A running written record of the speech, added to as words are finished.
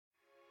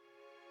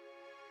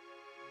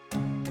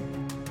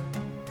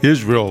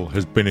Israel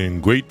has been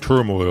in great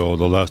turmoil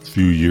the last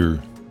few years.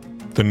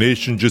 The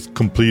nation just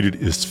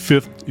completed its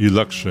fifth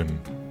election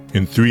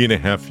in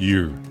 3.5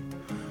 years.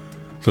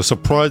 The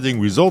surprising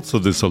results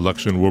of this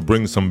election will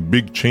bring some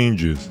big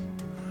changes.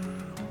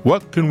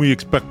 What can we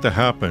expect to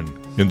happen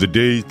in the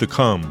days to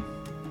come?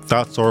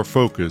 That's our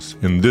focus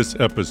in this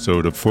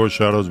episode of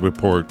Foreshadows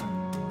Report.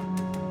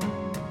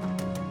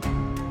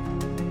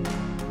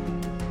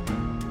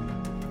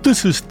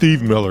 This is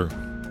Steve Miller.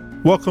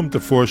 Welcome to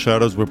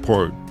Foreshadows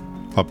Report,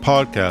 a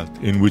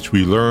podcast in which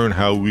we learn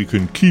how we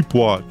can keep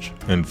watch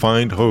and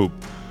find hope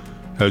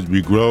as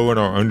we grow in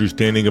our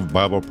understanding of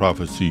Bible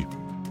prophecy.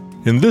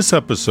 In this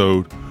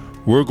episode,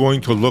 we're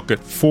going to look at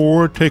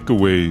 4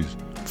 takeaways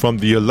from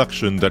the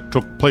election that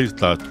took place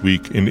last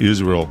week in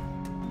Israel.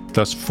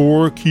 That's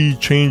 4 key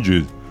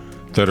changes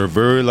that are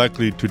very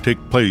likely to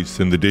take place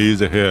in the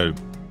days ahead.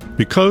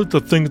 Because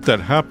the things that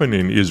happen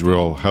in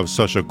Israel have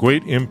such a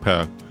great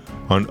impact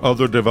on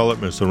other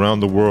developments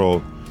around the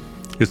world,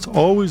 it's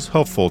always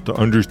helpful to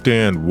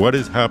understand what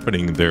is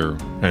happening there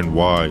and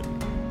why.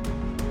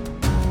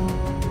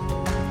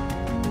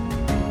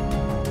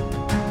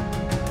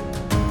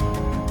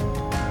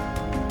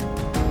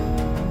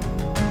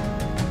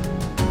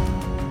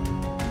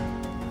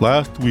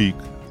 Last week,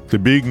 the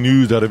big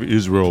news out of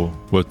Israel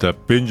was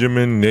that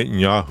Benjamin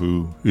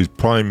Netanyahu is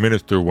prime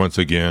minister once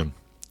again.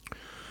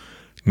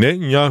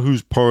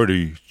 Netanyahu's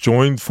party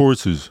joined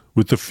forces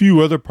with a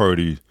few other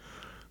parties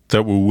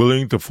that were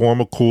willing to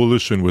form a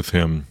coalition with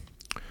him.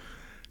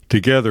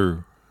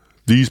 Together,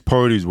 these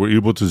parties were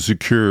able to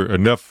secure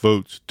enough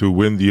votes to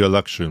win the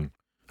election.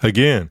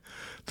 Again,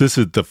 this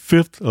is the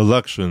 5th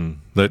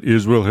election that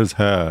Israel has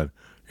had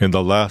in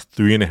the last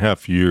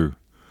 3.5 years.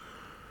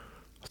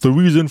 The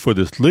reason for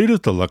this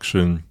latest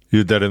election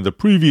is that in the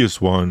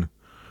previous one,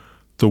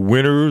 the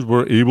winners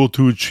were able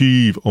to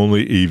achieve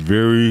only a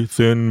very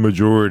thin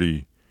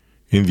majority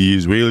in the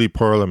Israeli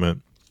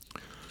parliament.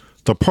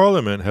 The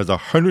parliament has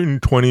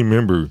 120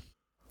 members.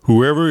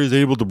 Whoever is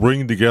able to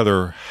bring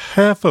together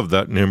half of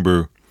that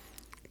number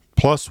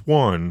plus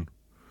 1,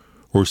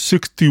 or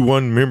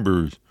 61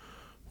 members,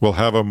 will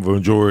have a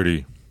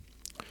majority.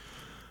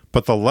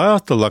 But the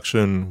last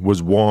election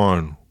was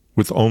won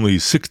with only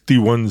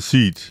 61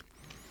 seats,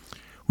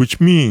 which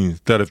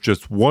means that if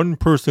just one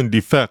person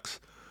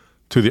defects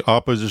to the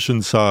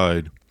opposition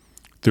side,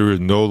 there is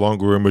no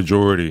longer a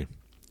majority.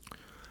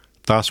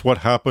 That's what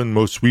happened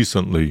most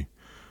recently,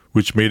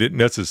 which made it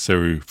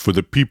necessary for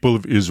the people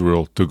of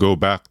Israel to go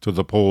back to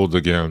the polls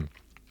again.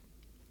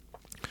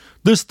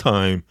 This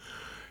time,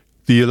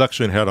 the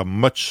election had a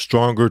much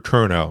stronger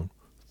turnout,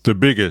 the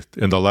biggest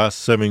in the last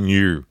 7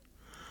 years.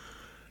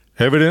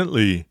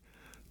 Evidently,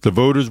 the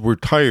voters were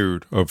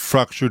tired of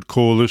fractured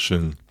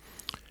coalitions,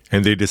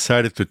 and they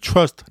decided to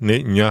trust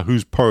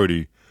Netanyahu's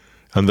party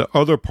and the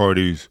other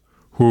parties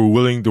who were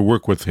willing to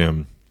work with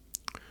him.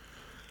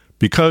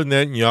 Because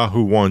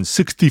Netanyahu won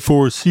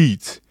 64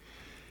 seats,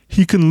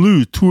 he can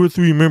lose 2 or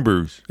 3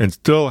 members and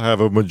still have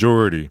a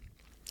majority.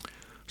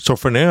 So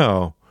for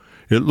now,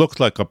 it looks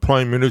like a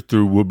prime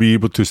minister will be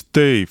able to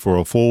stay for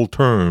a full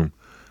term,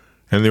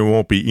 and there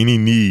won't be any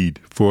need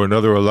for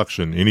another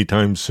election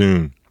anytime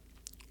soon.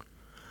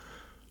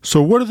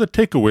 So what are the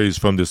takeaways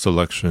from this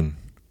election?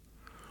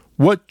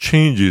 What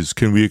changes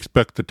can we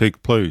expect to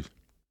take place?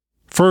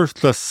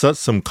 First, let's set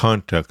some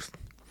context.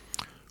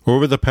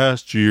 Over the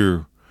past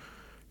year,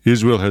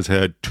 Israel has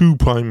had 2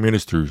 prime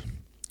ministers,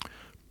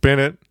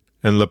 Bennett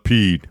and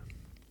Lapid.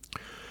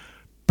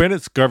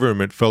 Bennett's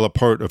government fell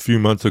apart a few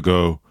months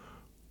ago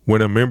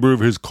when a member of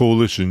his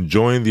coalition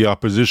joined the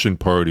opposition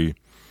party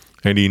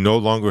and he no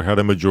longer had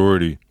a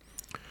majority.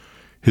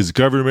 His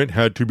government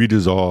had to be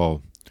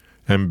dissolved,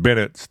 and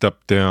Bennett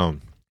stepped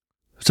down.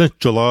 Since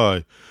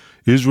July,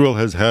 Israel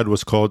has had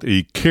what's called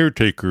a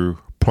caretaker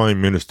prime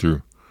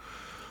minister,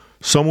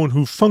 someone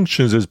who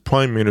functions as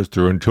prime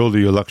minister until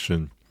the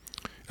election,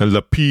 and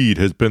Lapid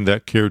has been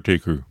that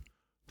caretaker.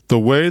 The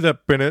way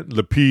that Bennett and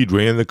Lapid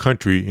ran the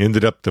country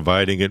ended up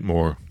dividing it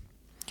more.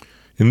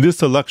 In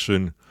this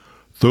election,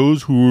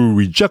 those who were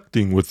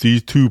rejecting what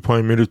these 2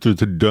 prime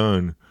ministers had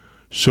done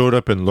showed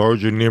up in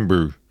larger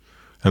numbers,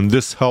 and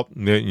this helped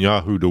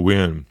Netanyahu to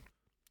win.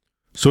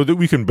 So that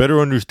we can better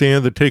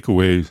understand the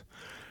takeaways,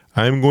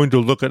 I am going to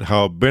look at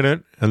how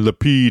Bennett and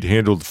Lapid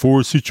handled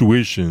 4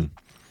 situations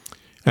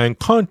and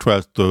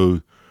contrast those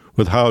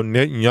with how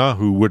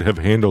Netanyahu would have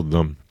handled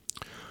them.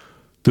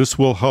 This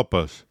will help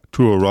us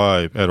to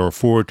arrive at our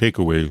 4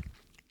 takeaways.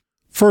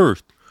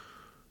 First,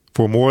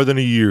 for more than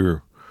a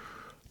year,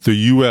 the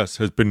U.S.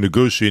 has been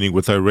negotiating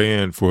with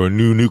Iran for a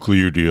new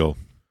nuclear deal.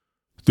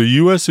 The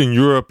U.S. and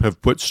Europe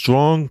have put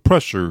strong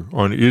pressure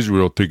on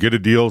Israel to get a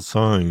deal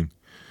signed,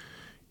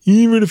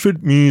 even if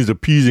it means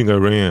appeasing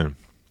Iran.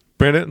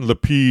 Bennett and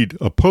Lapid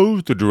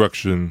opposed the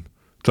direction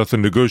that the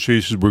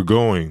negotiations were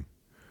going.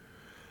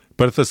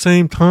 But at the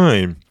same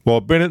time,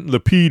 while Bennett and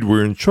Lapid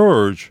were in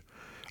charge,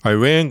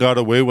 Iran got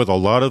away with a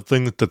lot of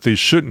things that they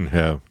shouldn't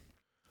have.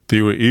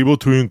 They were able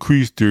to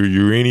increase their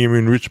uranium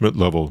enrichment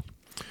level.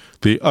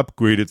 They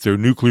upgraded their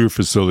nuclear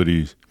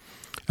facilities.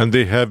 and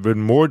they have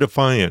been more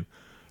defiant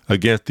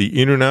against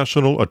the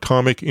International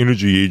Atomic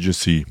Energy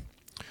Agency.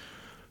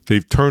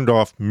 They've turned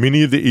off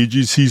many of the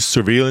agency's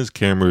surveillance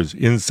cameras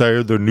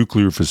inside their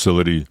nuclear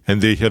facility,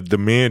 and they have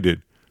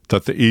demanded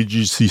that the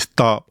agency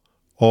stop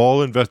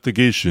all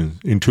investigations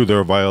into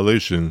their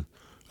violation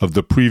of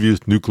the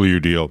previous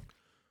nuclear deal.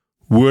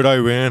 Would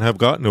Iran have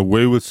gotten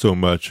away with so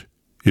much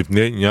if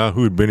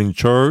Netanyahu had been in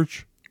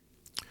charge?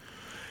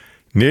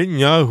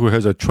 Netanyahu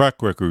has a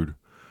track record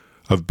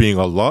of being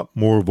a lot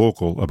more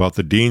vocal about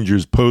the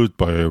dangers posed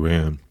by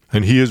Iran,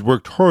 and he has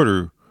worked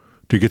harder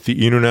to get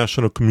the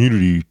international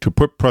community to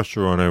put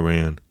pressure on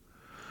Iran.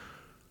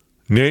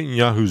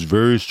 Netanyahu's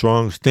very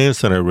strong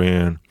stance on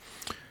Iran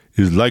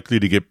is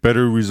likely to get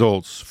better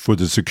results for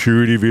the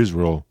security of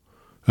Israel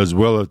as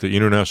well as the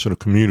international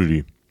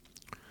community.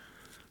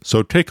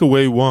 So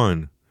takeaway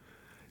one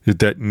is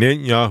that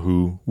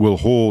Netanyahu will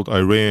hold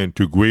Iran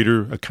to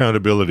greater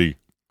accountability.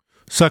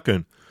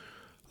 Second,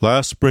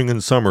 last spring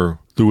and summer,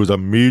 there was a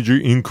major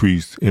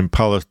increase in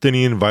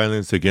Palestinian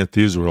violence against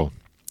Israel.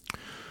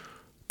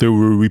 There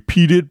were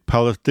repeated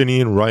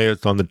Palestinian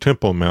riots on the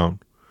Temple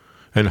Mount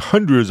and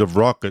hundreds of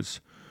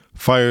rockets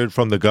fired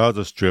from the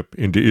Gaza Strip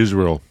into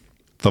Israel.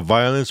 The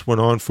violence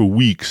went on for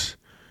weeks,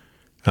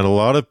 and a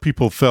lot of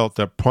people felt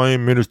that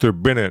Prime Minister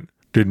Bennett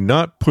did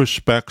not push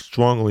back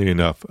strongly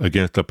enough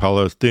against the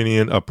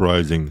Palestinian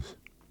uprisings.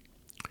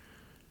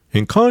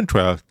 In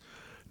contrast,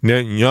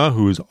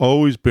 Netanyahu has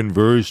always been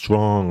very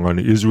strong on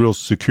Israel's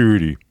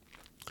security.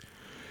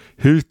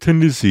 His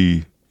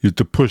tendency is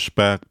to push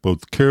back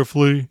both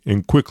carefully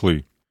and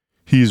quickly.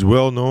 He is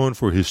well known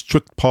for his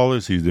strict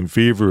policies in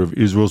favor of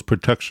Israel's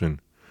protection.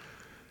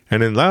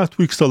 And in last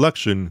week's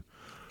election,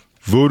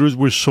 voters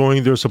were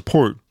showing their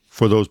support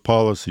for those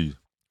policies.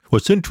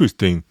 What's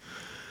interesting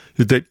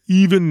is that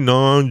even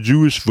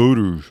non-Jewish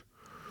voters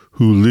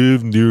who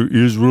live near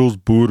Israel's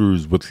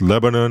borders with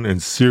Lebanon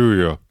and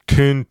Syria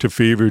tend to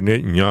favor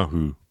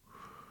Netanyahu.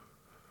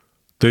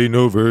 They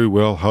know very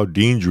well how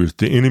dangerous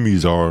the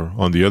enemies are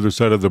on the other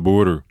side of the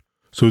border.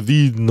 So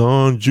these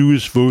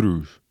non-Jewish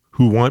voters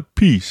who want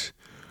peace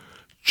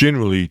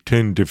generally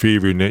tend to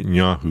favor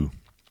Netanyahu.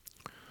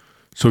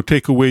 So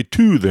takeaway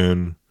two,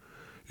 then,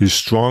 is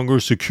stronger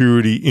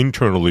security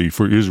internally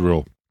for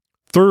Israel.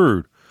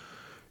 Third,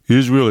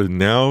 Israel is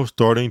now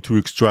starting to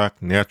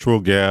extract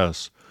natural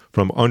gas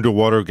from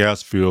underwater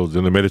gas fields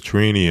in the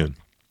Mediterranean.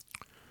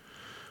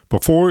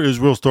 Before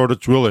Israel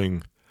started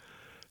drilling,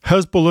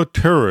 Hezbollah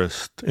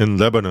terrorists in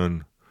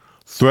Lebanon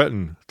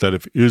threatened that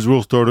if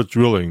Israel started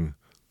drilling,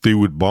 they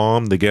would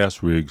bomb the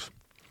gas rigs.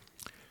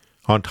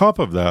 On top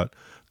of that,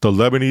 the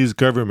Lebanese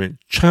government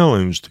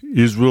challenged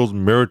Israel's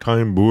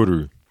maritime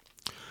border.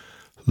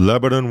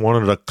 Lebanon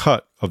wanted a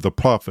cut of the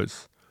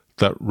profits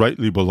that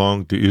rightly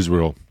belonged to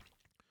Israel.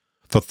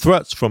 The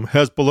threats from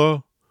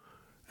Hezbollah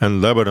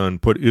and Lebanon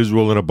put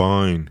Israel in a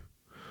bind.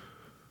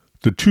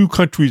 The two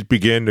countries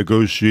began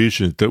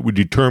negotiations that would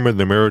determine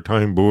the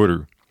maritime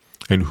border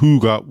and who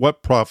got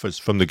what profits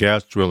from the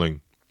gas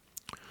drilling.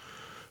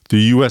 The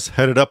U.S.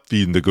 headed up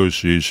these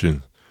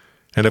negotiations,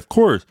 and of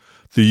course,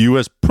 the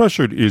U.S.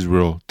 pressured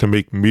Israel to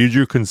make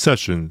major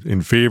concessions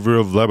in favor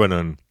of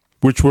Lebanon,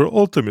 which were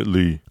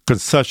ultimately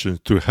concessions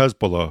to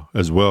Hezbollah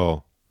as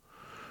well.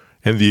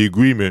 And the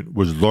agreement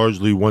was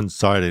largely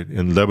one-sided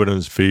in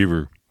Lebanon's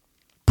favor.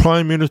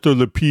 Prime Minister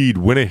Lapid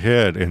went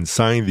ahead and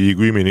signed the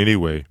agreement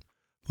anyway.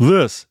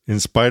 This, in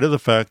spite of the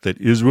fact that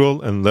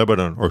Israel and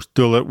Lebanon are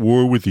still at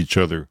war with each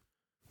other.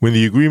 When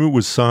the agreement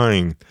was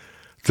signed,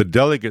 the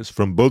delegates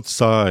from both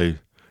sides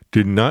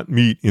did not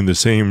meet in the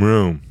same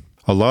room.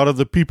 A lot of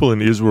the people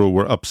in Israel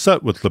were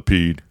upset with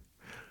Lapid.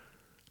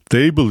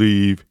 They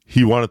believe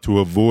he wanted to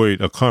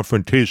avoid a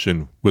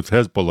confrontation with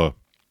Hezbollah.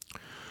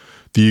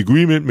 The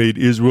agreement made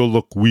Israel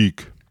look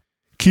weak.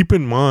 Keep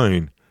in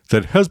mind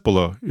that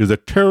Hezbollah is a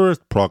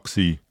terrorist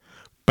proxy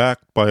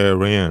backed by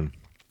Iran.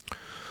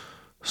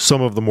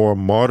 Some of the more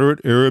moderate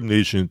Arab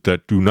nations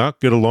that do not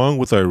get along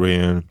with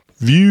Iran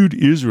viewed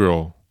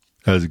Israel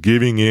as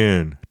giving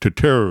in to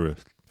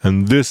terrorists,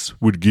 and this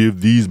would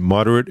give these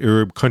moderate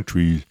Arab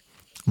countries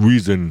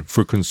reason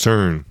for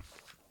concern.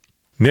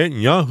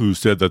 Netanyahu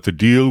said that the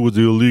deal was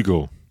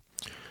illegal,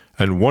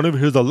 and one of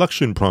his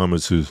election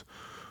promises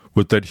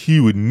was that he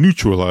would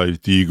neutralize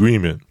the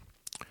agreement.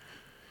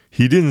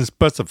 He didn't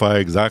specify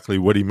exactly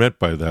what he meant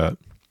by that,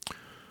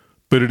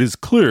 but it is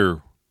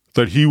clear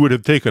that he would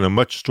have taken a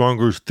much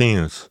stronger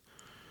stance.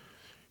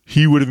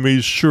 He would have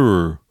made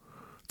sure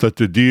that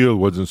the deal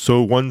wasn't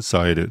so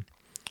one-sided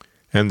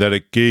and that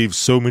it gave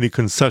so many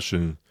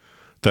concessions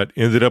that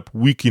ended up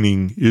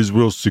weakening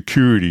Israel's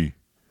security,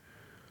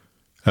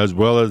 as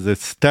well as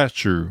its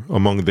stature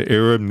among the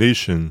Arab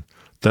nations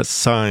that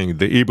signed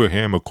the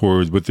Abraham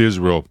Accords with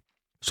Israel.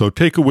 So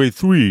takeaway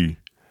 3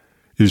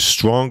 is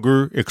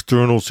stronger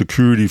external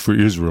security for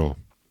Israel.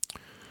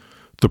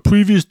 The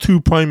previous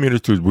two prime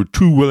ministers were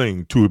too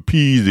willing to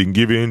appease and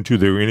give in to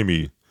their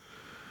enemies.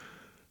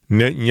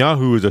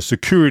 Netanyahu is a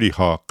security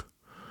hawk,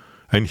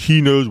 and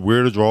he knows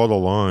where to draw the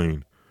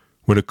line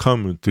when it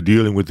comes to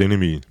dealing with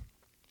enemies.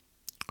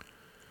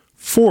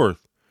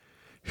 Fourth,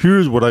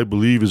 Here's what I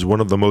believe is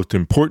one of the most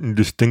important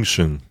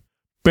distinctions.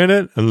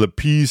 Bennett and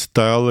Lapid's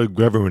style of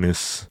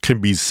governance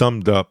can be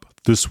summed up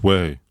this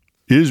way.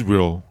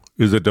 Israel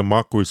is a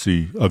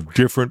democracy of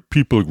different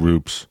people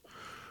groups,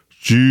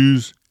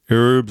 Jews,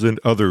 Arabs, and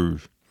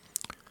others,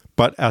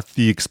 but at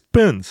the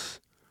expense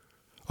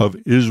of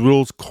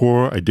Israel's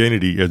core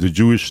identity as a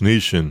Jewish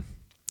nation.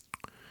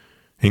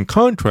 In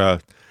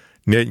contrast,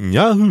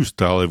 Netanyahu's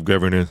style of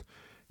governance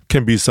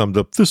can be summed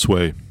up this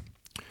way.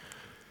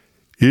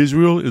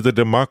 Israel is a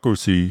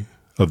democracy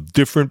of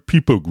different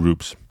people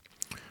groups,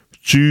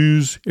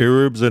 Jews,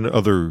 Arabs, and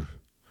others,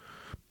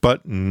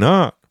 but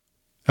not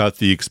at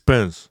the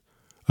expense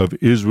of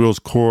Israel's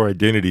core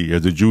identity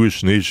as a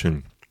Jewish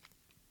nation.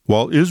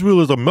 While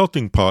Israel is a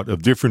melting pot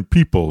of different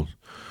peoples,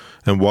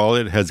 and while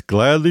it has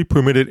gladly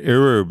permitted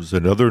Arabs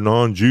and other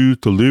non-Jews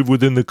to live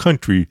within the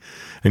country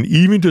and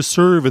even to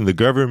serve in the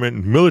government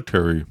and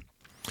military,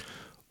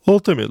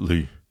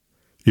 ultimately,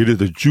 it is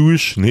a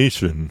Jewish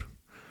nation.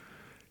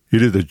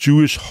 It is a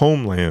Jewish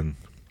homeland.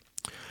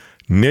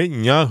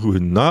 Netanyahu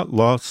has not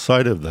lost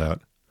sight of that.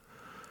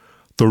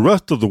 The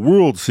rest of the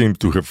world seems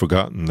to have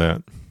forgotten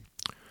that.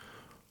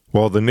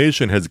 While the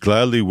nation has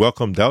gladly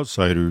welcomed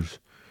outsiders,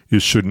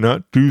 it should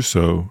not do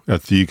so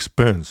at the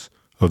expense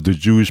of the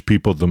Jewish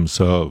people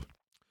themselves.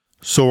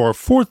 So our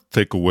fourth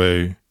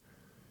takeaway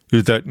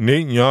is that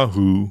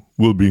Netanyahu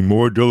will be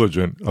more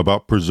diligent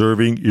about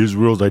preserving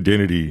Israel's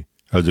identity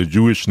as a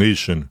Jewish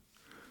nation.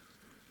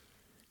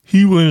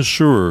 He will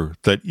ensure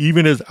that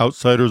even as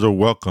outsiders are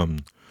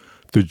welcomed,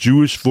 the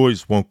Jewish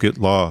voice won't get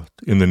lost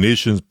in the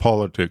nation's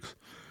politics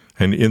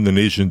and in the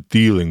nation's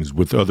dealings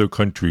with other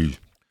countries.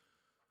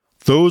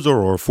 Those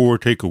are our four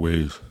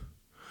takeaways.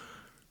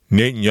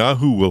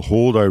 Netanyahu will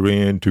hold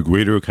Iran to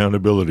greater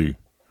accountability.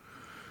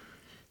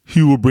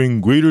 He will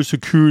bring greater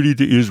security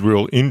to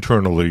Israel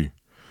internally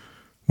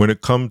when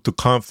it comes to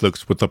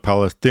conflicts with the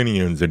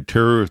Palestinians and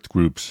terrorist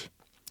groups.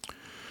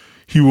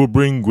 He will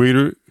bring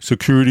greater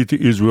security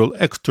to Israel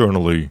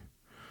externally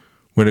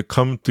when it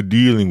comes to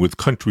dealing with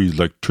countries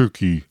like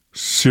Turkey,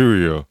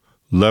 Syria,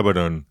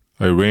 Lebanon,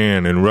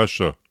 Iran, and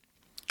Russia.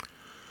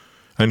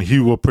 And he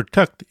will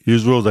protect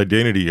Israel's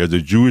identity as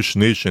a Jewish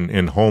nation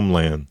and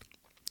homeland.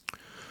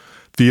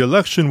 The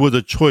election was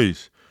a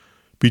choice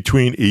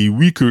between a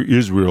weaker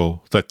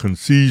Israel that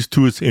concedes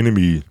to its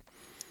enemies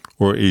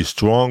or a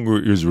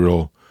stronger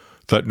Israel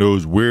that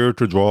knows where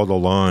to draw the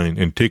line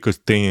and take a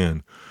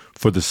stand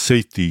for the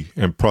safety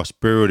and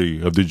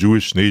prosperity of the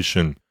Jewish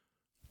nation.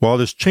 While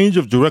this change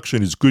of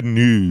direction is good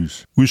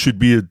news, we should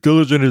be as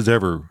diligent as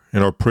ever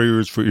in our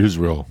prayers for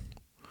Israel.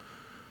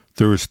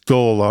 There is still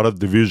a lot of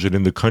division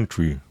in the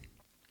country.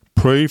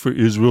 Pray for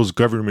Israel's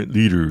government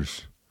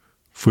leaders,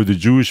 for the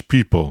Jewish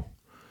people,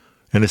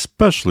 and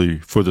especially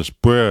for the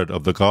spread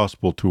of the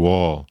gospel to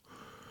all,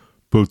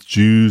 both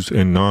Jews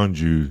and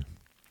non-Jews.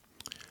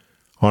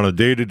 On a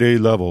day-to-day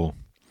level,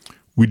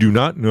 we do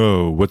not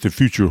know what the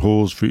future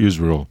holds for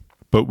Israel,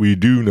 but we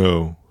do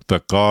know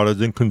that God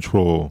is in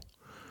control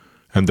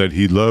and that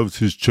He loves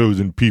His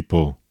chosen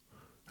people,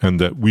 and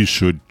that we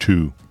should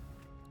too.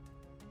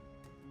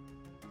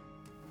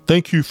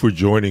 Thank you for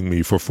joining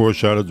me for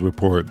Foreshadows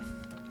Report.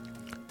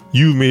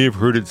 You may have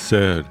heard it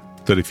said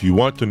that if you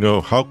want to know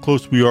how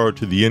close we are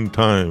to the end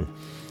time,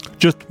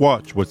 just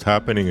watch what's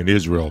happening in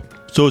Israel.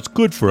 So it's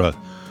good for us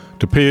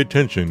to pay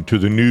attention to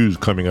the news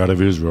coming out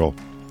of Israel.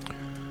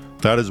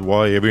 That is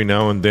why every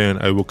now and then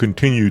I will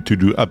continue to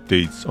do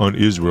updates on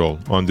Israel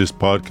on this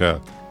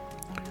podcast.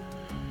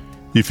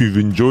 If you've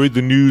enjoyed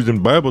the news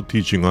and Bible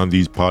teaching on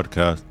these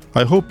podcasts,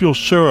 I hope you'll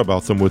share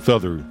about them with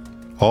others.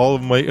 All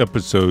of my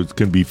episodes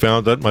can be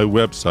found at my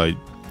website,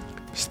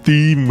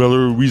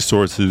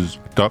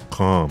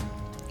 SteveMillerResources.com.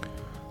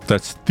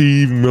 That's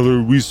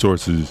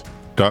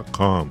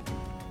SteveMillerResources.com.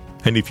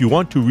 And if you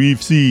want to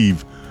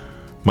receive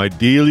my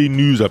daily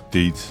news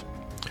updates,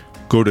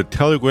 go to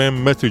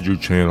Telegram Messenger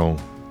channel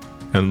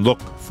and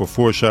look for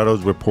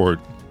Foreshadows Report.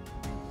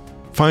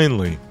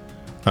 Finally,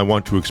 I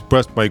want to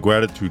express my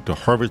gratitude to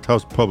Harvest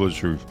House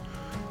Publishers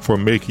for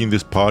making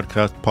this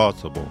podcast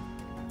possible.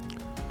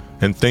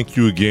 And thank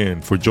you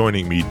again for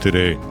joining me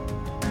today.